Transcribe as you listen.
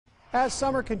As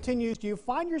summer continues, do you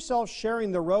find yourself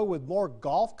sharing the road with more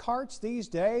golf carts these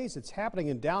days? It's happening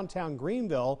in downtown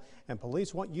Greenville, and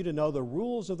police want you to know the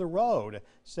rules of the road.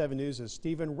 7 News'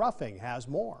 Stephen Ruffing has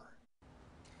more.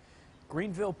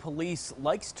 Greenville Police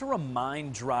likes to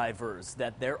remind drivers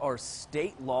that there are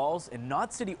state laws and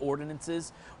not city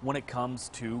ordinances when it comes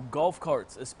to golf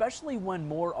carts, especially when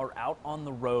more are out on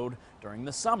the road during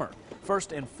the summer.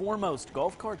 First and foremost,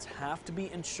 golf carts have to be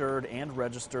insured and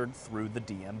registered through the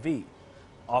DMV.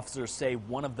 Officers say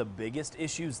one of the biggest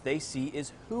issues they see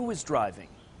is who is driving.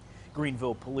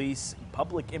 Greenville Police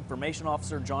Public Information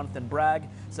Officer Jonathan Bragg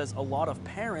says a lot of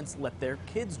parents let their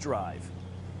kids drive.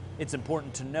 It's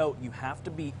important to note you have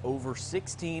to be over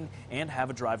 16 and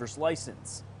have a driver's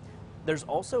license. There's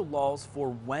also laws for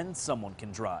when someone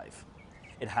can drive.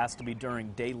 It has to be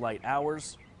during daylight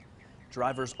hours.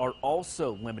 Drivers are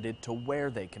also limited to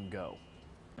where they can go.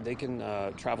 They can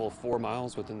travel 4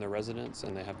 miles within their residence,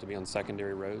 and they have to be on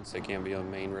secondary roads. They can't be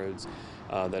on main roads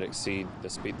that exceed the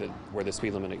speed where the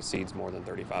speed limit exceeds more than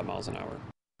 35 miles an hour.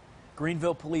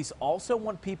 Greenville Police also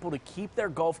want people to keep their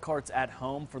golf carts at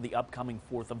home for the upcoming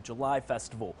 4th of July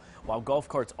festival. While golf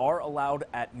carts are allowed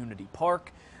at Unity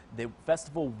Park, the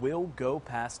festival will go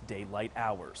past daylight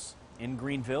hours. In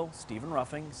Greenville, Stephen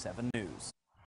Ruffing, 7 News.